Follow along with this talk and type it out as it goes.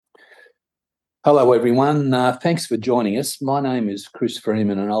Hello, everyone. Thanks for joining us. My name is Chris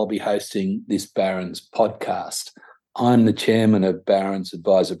Freeman, and I'll be hosting this Barron's podcast. I'm the chairman of Barron's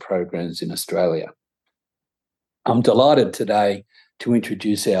Advisor Programs in Australia. I'm delighted today to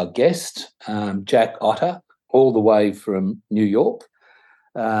introduce our guest, Jack Otter, all the way from New York,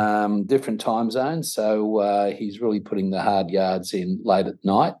 different time zones. So he's really putting the hard yards in late at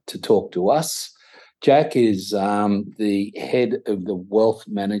night to talk to us. Jack is the head of the Wealth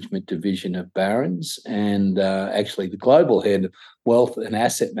Management Division of Barron's and actually the global head of Wealth and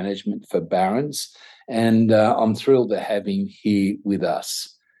Asset Management for Barron's. And I'm thrilled to have him here with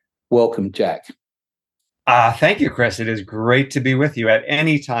us. Welcome, Jack. Thank you, Chris. It is great to be with you at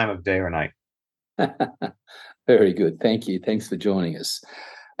any time of day or night. Very good. Thank you. Thanks for joining us.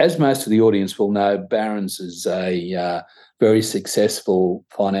 As most of the audience will know, Barron's is a very successful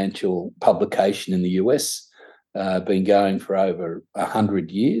financial publication in the US, been going for over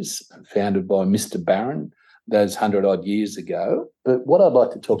 100 years, founded by Mr. Barron those 100-odd years ago. But what I'd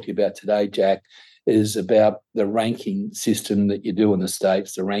like to talk to you about today, Jack, is about the ranking system that you do in the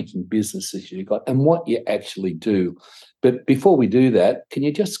States, the ranking businesses you've got, and what you actually do. But before we do that, can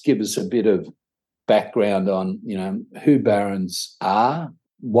you just give us a bit of background on, who Barron's are,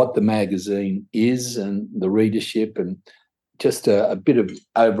 what the magazine is and the readership, and just a bit of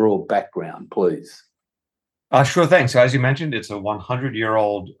overall background, please. Sure thing. So as you mentioned, it's a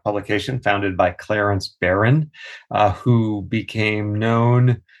 100-year-old publication founded by Clarence Barron, who became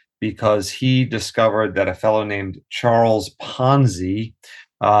known because he discovered that a fellow named Charles Ponzi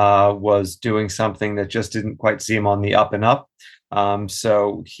was doing something that just didn't quite seem on the up and up.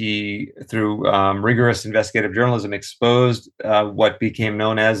 So he, through rigorous investigative journalism, exposed what became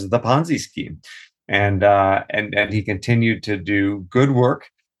known as the Ponzi scheme, and he continued to do good work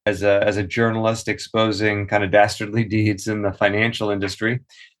as a journalist, exposing kind of dastardly deeds in the financial industry.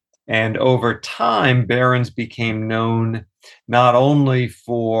 And over time, Barron's became known not only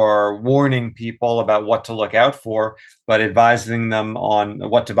for warning people about what to look out for, but advising them on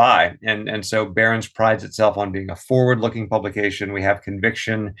what to buy. And so Barron's prides itself on being a forward-looking publication. We have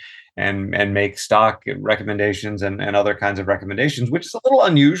conviction and make stock recommendations and other kinds of recommendations, which is a little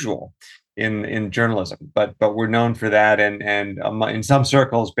unusual in journalism, but we're known for that. And in some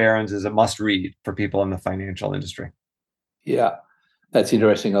circles, Barron's is a must-read for people in the financial industry. Yeah. That's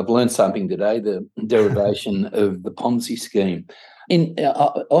interesting. I've learned something today, the derivation of the Ponzi scheme.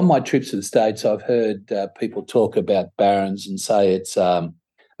 On my trips to the States, I've heard people talk about Barron's and say it's a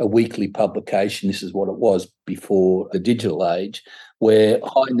weekly publication. This is what it was before the digital age, where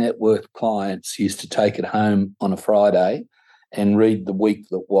high net worth clients used to take it home on a Friday and read the week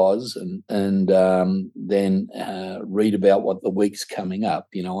that was and then read about what the week's coming up,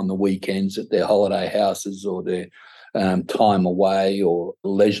 on the weekends at their holiday houses or their time away or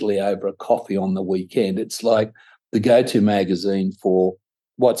leisurely over a coffee on the weekend. It's like the go-to magazine for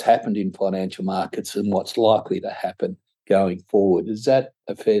what's happened in financial markets and what's likely to happen going forward. Is that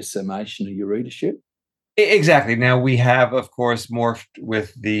a fair summation of your readership? Exactly. Now we have, of course, morphed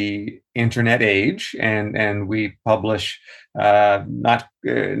with the internet age, and we publish not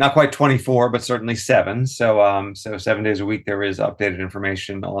quite 24, but certainly 7. So 7 days a week there is updated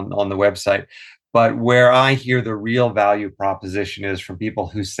information on the website. But where I hear the real value proposition is from people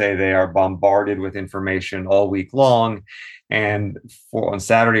who say they are bombarded with information all week long. And on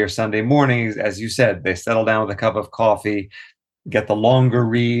Saturday or Sunday mornings, as you said, they settle down with a cup of coffee, get the longer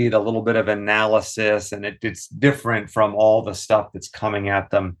read, a little bit of analysis, and it's different from all the stuff that's coming at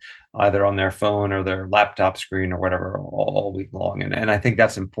them either on their phone or their laptop screen or whatever all week long. And I think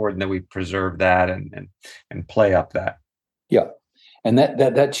that's important that we preserve that and play up that. Yeah. And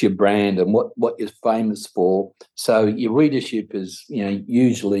that's your brand and what you're famous for. So your readership is,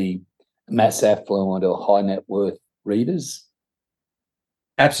 usually mass affluent or high net worth readers.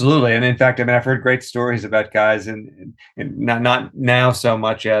 Absolutely. And in fact, I've heard great stories about guys and not now so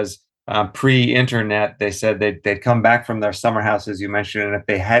much as pre-internet. They said they'd come back from their summer house, as you mentioned, and if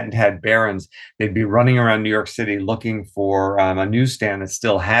they hadn't had Barron's, they'd be running around New York City looking for a newsstand that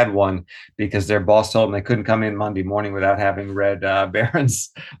still had one because their boss told them they couldn't come in Monday morning without having read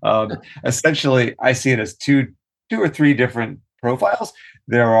Barron's. Essentially, I see it as two or three different profiles.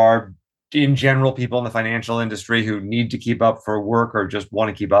 There are, in general, people in the financial industry who need to keep up for work or just want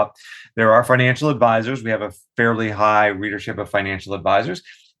to keep up. There are financial advisors. We have a fairly high readership of financial advisors.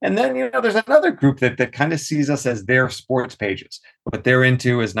 And then, there's another group that kind of sees us as their sports pages. What they're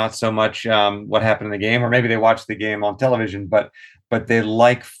into is not so much what happened in the game, or maybe they watch the game on television, but they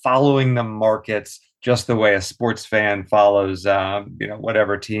like following the markets just the way a sports fan follows,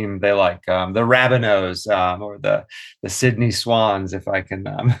 whatever team they like, the Rabbitohs, or the Sydney Swans, if I can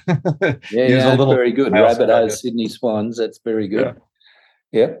use a That's little. very good. I also know Rabbitohs, that. Sydney Swans, that's very Yeah. good.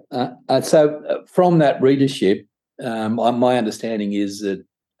 Yep. From that readership, my understanding is that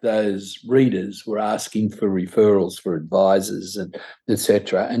those readers were asking for referrals for advisors and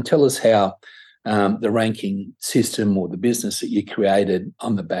etc. And tell us how the ranking system or the business that you created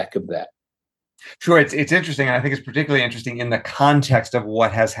on the back of that. Sure, it's interesting, and I think it's particularly interesting in the context of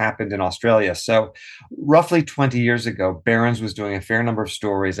what has happened in Australia. So, roughly 20 years ago, Barron's was doing a fair number of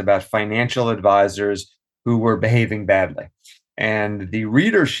stories about financial advisors who were behaving badly. And the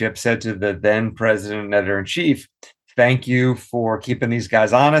readership said to the then president and editor in chief, "Thank you for keeping these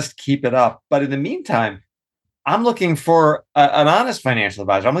guys honest, keep it up. But in the meantime, I'm looking for an honest financial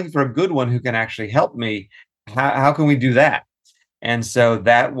advisor. I'm looking for a good one who can actually help me. How can we do that?" And so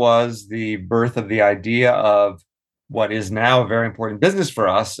that was the birth of the idea of what is now a very important business for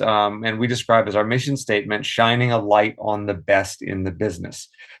us. And we describe as our mission statement, shining a light on the best in the business.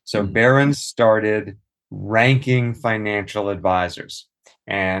 So Barron started ranking financial advisors.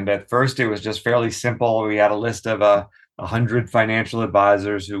 And at first it was just fairly simple. We had a list of 100 financial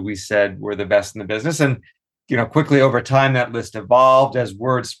advisors who we said were the best in the business. And quickly over time, that list evolved as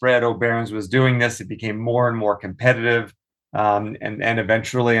word spread. Oh, Barron's was doing this. It became more and more competitive. And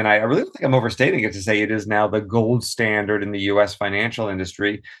eventually, and I really don't think I'm overstating it to say it is now the gold standard in the U.S. financial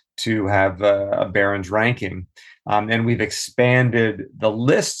industry to have a Barron's ranking. And we've expanded the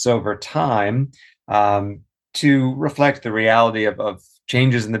lists over time to reflect the reality of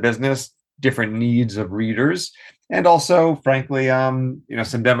changes in the business, different needs of readers, and also, frankly, some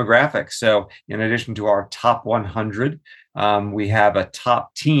demographics. So, in addition to our top 100, we have a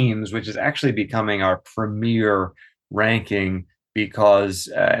top teams, which is actually becoming our premier ranking because,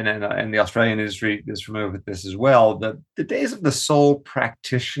 and the Australian industry is familiar with this as well, the days of the sole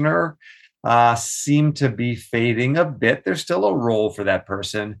practitioner seem to be fading a bit. There's still a role for that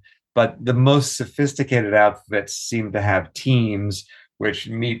person, but the most sophisticated outfits seem to have teams which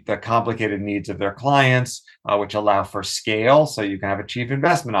meet the complicated needs of their clients, which allow for scale. So you can have a chief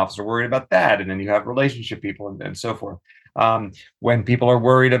investment officer worried about that, and then you have relationship people and so forth. When people are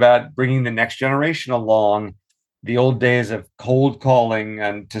worried about bringing the next generation along, the old days of cold calling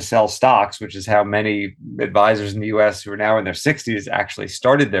and to sell stocks, which is how many advisors in the US who are now in their 60s actually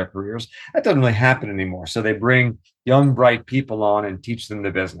started their careers, that doesn't really happen anymore. So they bring young, bright people on and teach them the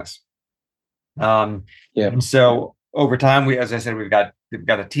business. And so over time, as I said, we've got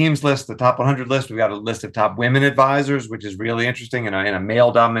a teams list, the top 100 list. We've got a list of top women advisors, which is really interesting. In a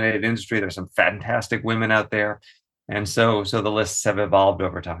male-dominated industry, there's some fantastic women out there. And so the lists have evolved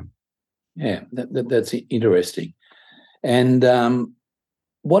over time. Yeah, that's interesting. And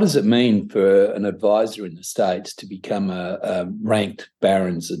what does it mean for an advisor in the States to become a ranked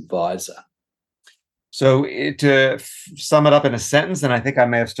Barron's advisor? So to sum it up in a sentence, and I think I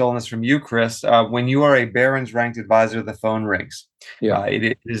may have stolen this from you, Chris, when you are a Barron's ranked advisor, the phone rings. Yeah,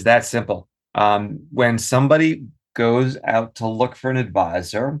 it is that simple. When somebody goes out to look for an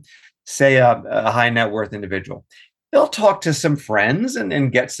advisor, say a high net worth individual, they'll talk to some friends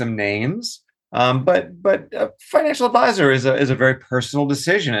and get some names. But a financial advisor is a very personal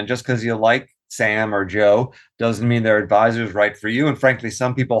decision. And just because you like Sam or Joe doesn't mean their advisor is right for you. And frankly,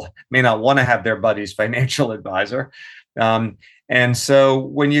 some people may not want to have their buddy's financial advisor. And so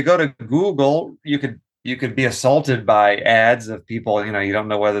when you go to Google, you could be assaulted by ads of people, you don't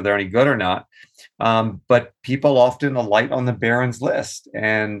know whether they're any good or not. But people often alight on the Barron's list.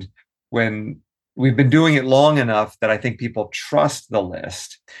 And when we've been doing it long enough that I think people trust the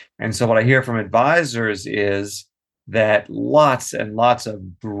list. And so what I hear from advisors is that lots and lots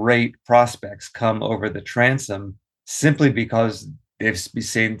of great prospects come over the transom simply because they've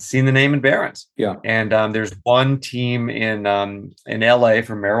seen the name in Barron's. Yeah. And there's one team in LA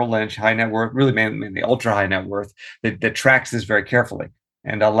from Merrill Lynch, high net worth, really mainly ultra high net worth, that tracks this very carefully.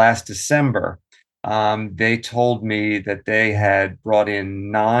 And last December, they told me that they had brought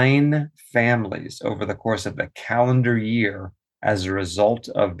in 9 families over the course of the calendar year as a result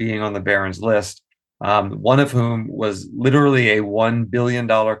of being on the Barron's list, one of whom was literally a $1 billion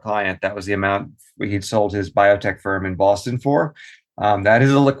client. That was the amount he'd sold his biotech firm in Boston for. That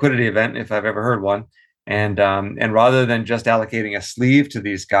is a liquidity event, if I've ever heard one. And rather than just allocating a sleeve to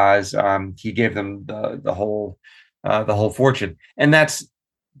these guys, he gave them the whole fortune. And that's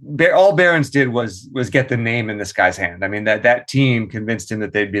all Barron's did was get the name in this guy's hand. I mean, that team convinced him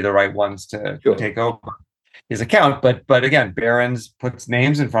that they'd be the right ones to take over his account. But again, Barron's puts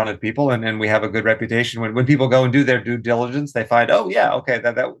names in front of people, and we have a good reputation. When people go and do their due diligence, they find, oh yeah, okay,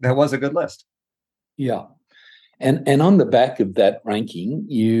 that was a good list. Yeah. And on the back of that ranking,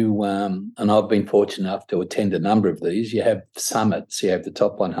 you and I've been fortunate enough to attend a number of these. You have summits, you have the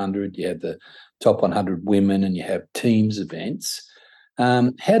top 100, you have the top 100 women, and you have teams events.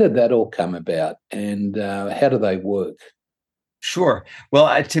 How did that all come about, and how do they work? Sure.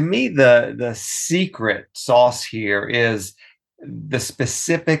 Well, to me, the secret sauce here is the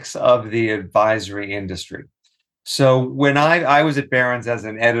specifics of the advisory industry. So when I was at Barron's as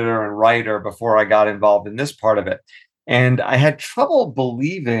an editor and writer before I got involved in this part of it, and I had trouble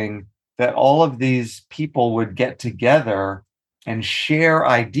believing that all of these people would get together and share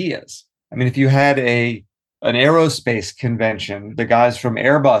ideas. I mean, if you had an aerospace convention, the guys from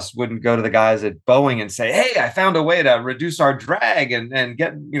Airbus wouldn't go to the guys at Boeing and say, "Hey, I found a way to reduce our drag and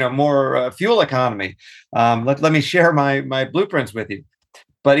get more fuel economy. Let me share my blueprints with you."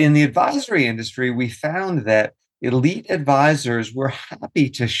 But in the advisory industry, we found that elite advisors were happy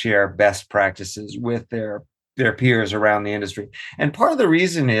to share best practices with their peers around the industry. And part of the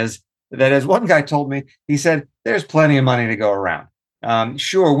reason is that, as one guy told me, he said, there's plenty of money to go around.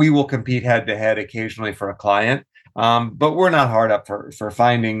 Sure, we will compete head to head occasionally for a client, but we're not hard up for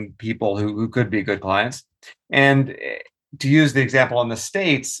finding people who could be good clients. And to use the example in the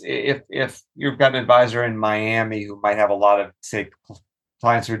States, if you've got an advisor in Miami who might have a lot of, say,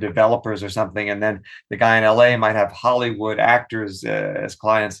 clients or developers or something, and then the guy in LA might have Hollywood actors as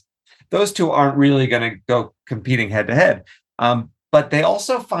clients, those two aren't really going to go competing head to head. But they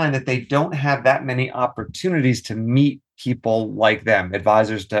also find that they don't have that many opportunities to meet people like them,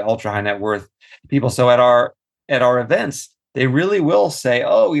 advisors to ultra high net worth people. So at our events, they really will say,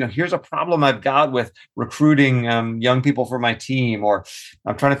 "Oh, here's a problem I've got with recruiting young people for my team, or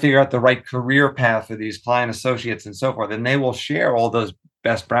I'm trying to figure out the right career path for these client associates," and so forth. And they will share all those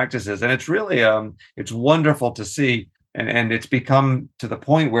best practices, and it's really it's wonderful to see. And it's become to the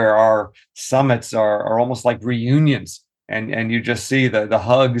point where our summits are almost like reunions, and you just see the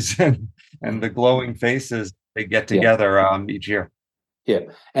hugs and the glowing faces they get together each year. Yeah,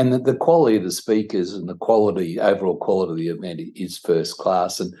 and the quality of the speakers and the overall quality of the event is first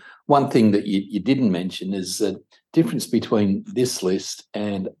class. And one thing that you didn't mention is the difference between this list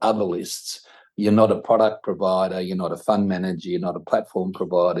and other lists. You're not a product provider, you're not a fund manager, you're not a platform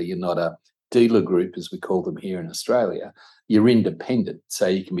provider, you're not a dealer group, as we call them here in Australia. You're independent, so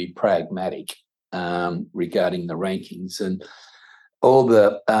you can be pragmatic regarding the rankings. And all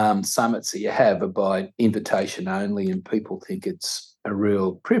the summits that you have are by invitation only, and people think it's a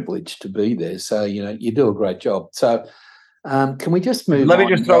real privilege to be there. So, you do a great job. So can we just move on? Let me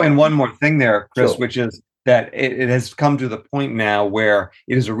just throw in one more thing there, Chris, Sure. which is that it has come to the point now where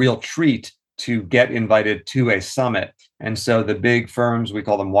it is a real treat to get invited to a summit. And so the big firms, we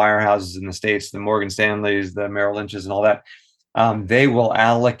call them wirehouses in the States, the Morgan Stanleys, the Merrill Lynches and all that, they will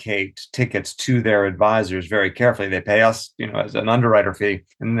allocate tickets to their advisors very carefully. They pay us, as an underwriter fee,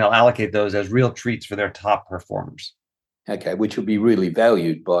 and they'll allocate those as real treats for their top performers. Okay, which will be really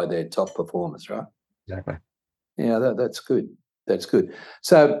valued by their top performers, right? Exactly. Yeah, that's good. That's good.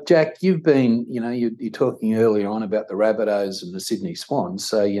 So, Jack, you've been, you're talking earlier on about the Rabbitohs and the Sydney Swans.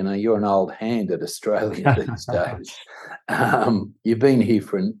 So, you're an old hand at Australia these days. You've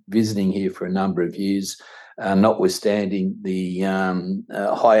been visiting here for a number of years, notwithstanding the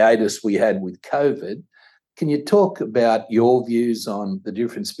hiatus we had with COVID. Can you talk about your views on the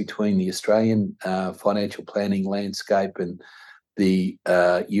difference between the Australian financial planning landscape and the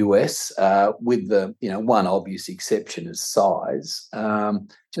US, with the one obvious exception is size?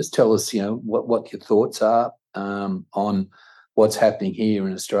 Just tell us what your thoughts are on what's happening here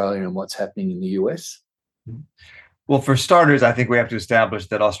in Australia and what's happening in the US. Well, for starters, I think we have to establish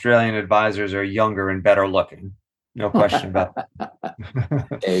that Australian advisors are younger and better looking. No question about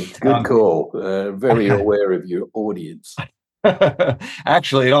that. Good call. Very aware of your audience.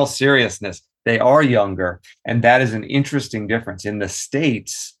 Actually, in all seriousness, they are younger, and that is an interesting difference. In the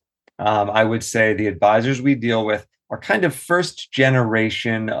States, I would say the advisors we deal with are kind of first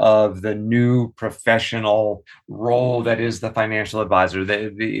generation of the new professional role that is the financial advisor.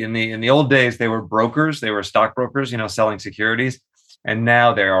 In the old days, they were brokers, they were stockbrokers, selling securities, and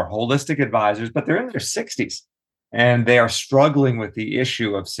now they are holistic advisors, but they're in their 60s, and they are struggling with the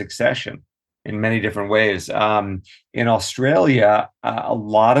issue of succession in many different ways. In Australia,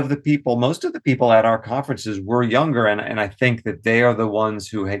 most of the people at our conferences were younger, and I think that they are the ones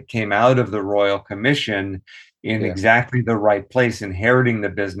who came out of the Royal Commission in exactly the right place, inheriting the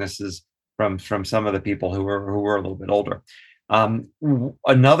businesses from some of the people who were a little bit older.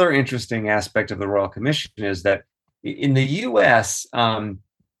 Another interesting aspect of the Royal Commission is that in the US,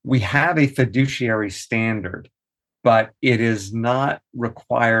 we have a fiduciary standard but it is not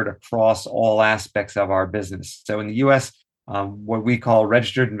required across all aspects of our business. So in the US, what we call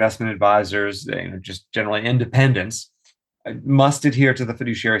registered investment advisors, just generally independents, must adhere to the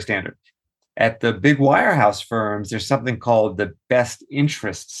fiduciary standard. At the big wirehouse firms, there's something called the best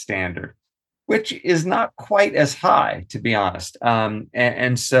interest standard, which is not quite as high, to be honest.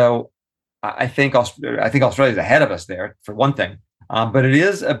 And so I think Australia is ahead of us there, for one thing, but it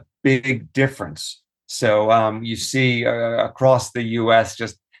is a big difference. So you see across the U.S.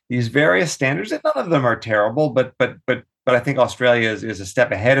 just these various standards, and none of them are terrible, but I think Australia is a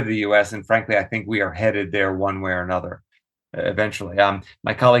step ahead of the U.S. And frankly, I think we are headed there one way or another eventually.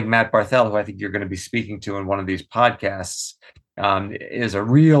 My colleague Matt Barthel, who I think you're going to be speaking to in one of these podcasts, is a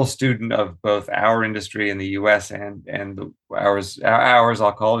real student of both our industry in the U.S. and ours,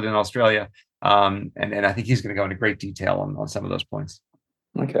 I'll call it, in Australia. And I think he's going to go into great detail on some of those points.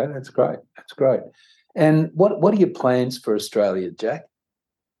 Okay, that's great. That's great. And what are your plans for Australia, Jack?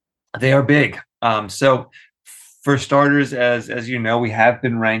 They are big. So for starters, as you know, we have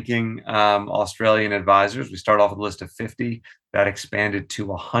been ranking Australian advisors. We started off with a list of 50, that expanded to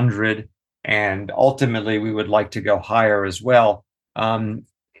 100, and ultimately we would like to go higher as well.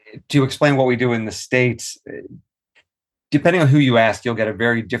 To explain what we do in the States, depending on who you ask, you'll get a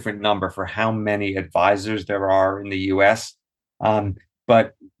very different number for how many advisors there are in the US.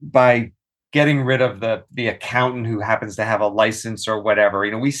 But by getting rid of the accountant who happens to have a license or whatever,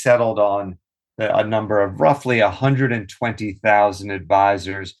 we settled on a number of roughly 120,000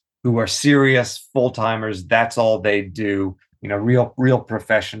 advisors who are serious full-timers. That's all they do, real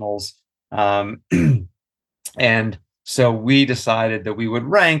professionals. And so we decided that we would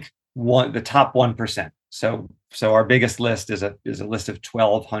rank the top 1%. So our biggest list is a list of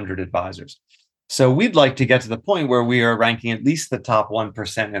 1,200 advisors. So we'd like to get to the point where we are ranking at least the top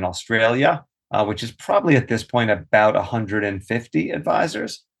 1% in Australia, which is probably at this point about 150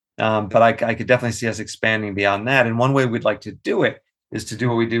 advisors. But I could definitely see us expanding beyond that. And one way we'd like to do it is to do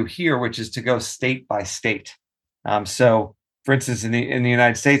what we do here, which is to go state by state. So, for instance, in the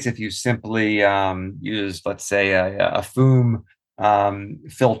United States, if you simply use, let's say, a FUM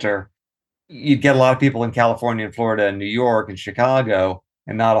filter, you'd get a lot of people in California and Florida and New York and Chicago,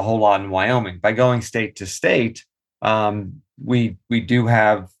 and not a whole lot in Wyoming. By going state to state, we do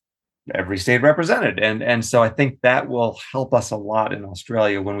have every state represented. And so I think that will help us a lot in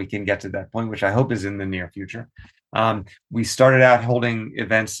Australia when we can get to that point, which I hope is in the near future. We started out holding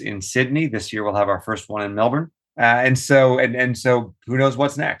events in Sydney. This year we'll have our first one in Melbourne. And so who knows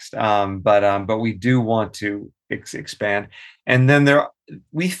what's next? But we do want to expand. And then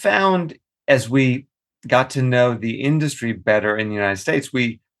we found, as we got to know the industry better in the United States,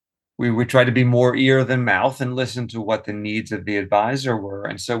 we tried to be more ear than mouth and listen to what the needs of the advisor were.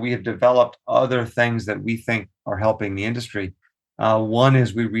 And so we have developed other things that we think are helping the industry. One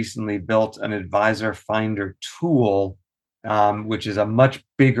is we recently built an advisor finder tool, which is a much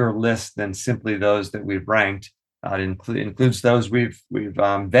bigger list than simply those that we've ranked. It includes those we've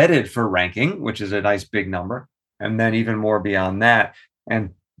vetted for ranking, which is a nice big number, and then even more beyond that.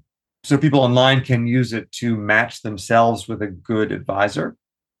 And so people online can use it to match themselves with a good advisor.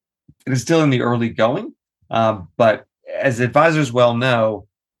 It is still in the early going, but as advisors well know,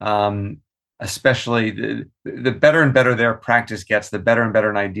 especially the better and better their practice gets, the better and better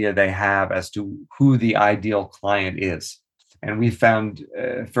an idea they have as to who the ideal client is. And we found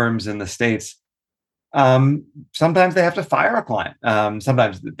firms in the States, sometimes they have to fire a client.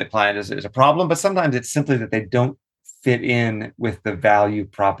 Sometimes the client is a problem, but sometimes it's simply that they don't fit in with the value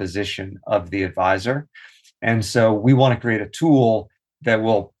proposition of the advisor. And so we want to create a tool that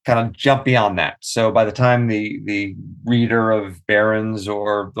will kind of jump beyond that. So by the time the reader of Barron's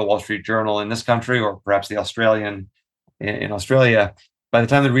or the Wall Street Journal in this country, or perhaps the Australian in Australia, by the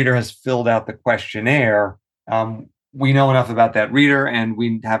time the reader has filled out the questionnaire, we know enough about that reader and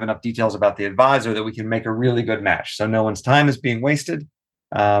we have enough details about the advisor that we can make a really good match. So no one's time is being wasted.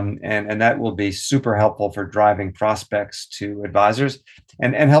 And that will be super helpful for driving prospects to advisors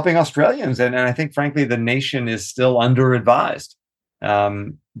and helping Australians. And I think, frankly, the nation is still under-advised.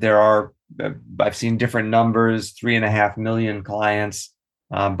 There are, I've seen different numbers, 3.5 million clients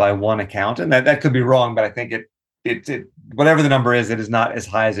by one account. And that could be wrong, but I think it whatever the number is, it is not as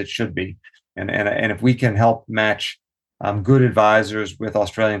high as it should be. And if we can help match good advisors with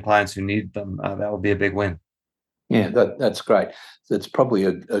Australian clients who need them, that will be a big win. Yeah, that's great. So it's probably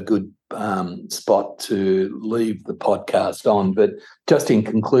a good spot to leave the podcast on. But just in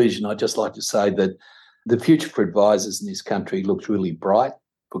conclusion, I'd just like to say that the future for advisors in this country looks really bright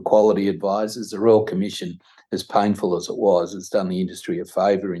for quality advisors. The Royal Commission, as painful as it was, has done the industry a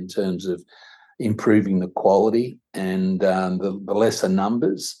favour in terms of improving the quality and the lesser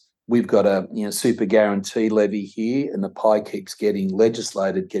numbers. We've got a super guarantee levy here, and the pie keeps getting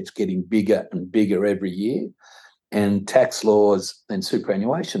legislated, keeps getting bigger and bigger every year. And tax laws and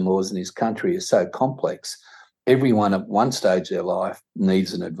superannuation laws in this country are so complex. Everyone at one stage of their life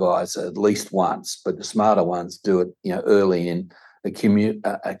needs an advisor at least once, but the smarter ones do it, early in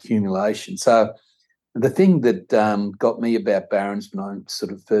accumulation. So the thing that got me about Barron's when I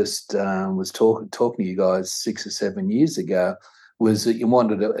sort of first was talking to you guys 6 or 7 years ago was that you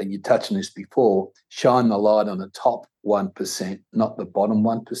wanted to, and you touched on this before, shine the light on the top 1%, not the bottom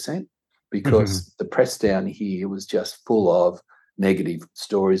 1%. Because the press down here was just full of negative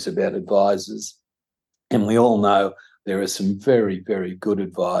stories about advisors. And we all know there are some very, very good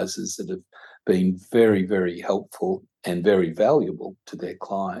advisors that have been very, very helpful and very valuable to their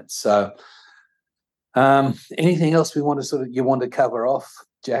clients. So anything else you want to cover off,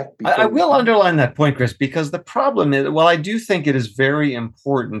 Jack? I will underline that point, Chris, because the problem is, I do think it is very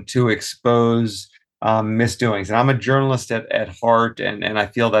important to expose misdoings. And I'm a journalist at heart, and I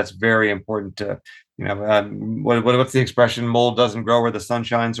feel that's very important to, what's the expression? Mold doesn't grow where the sun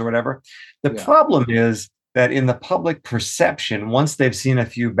shines, or whatever. The problem is that in the public perception, once they've seen a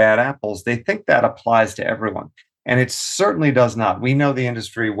few bad apples, they think that applies to everyone. And it certainly does not. We know the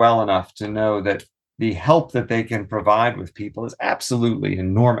industry well enough to know that the help that they can provide with people is absolutely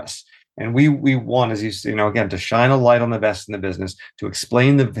enormous. And we want, as you know, again, to shine a light on the best in the business, to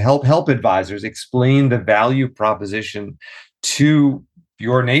explain help advisors explain the value proposition to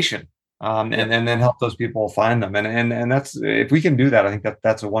your nation, and then help those people find them. And that's, if we can do that, I think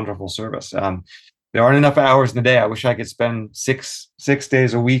that's a wonderful service. There aren't enough hours in the day. I wish I could spend six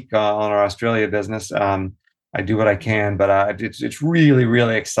days a week on our Australia business. I do what I can, but it's really,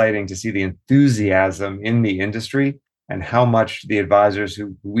 really exciting to see the enthusiasm in the industry and how much the advisors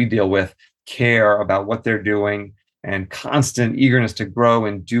who we deal with care about what they're doing and constant eagerness to grow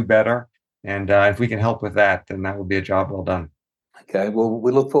and do better. And if we can help with that, then that will be a job well done. Okay, well,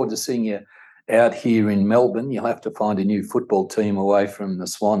 we look forward to seeing you out here in Melbourne. You'll have to find a new football team away from the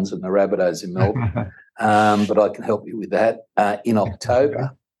Swans and the Rabbitohs in Melbourne. But I can help you with that in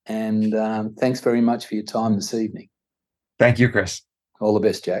October. And thanks very much for your time this evening. Thank you, Chris. All the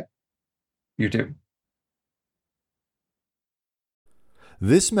best, Jack. You too.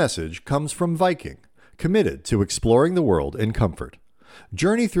 This message comes from Viking, committed to exploring the world in comfort.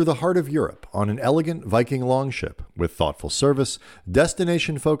 Journey through the heart of Europe on an elegant Viking longship with thoughtful service,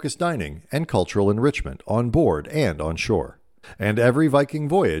 destination-focused dining, and cultural enrichment on board and on shore. And every Viking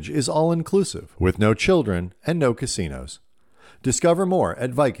voyage is all-inclusive with no children and no casinos. Discover more at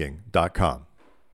Viking.com.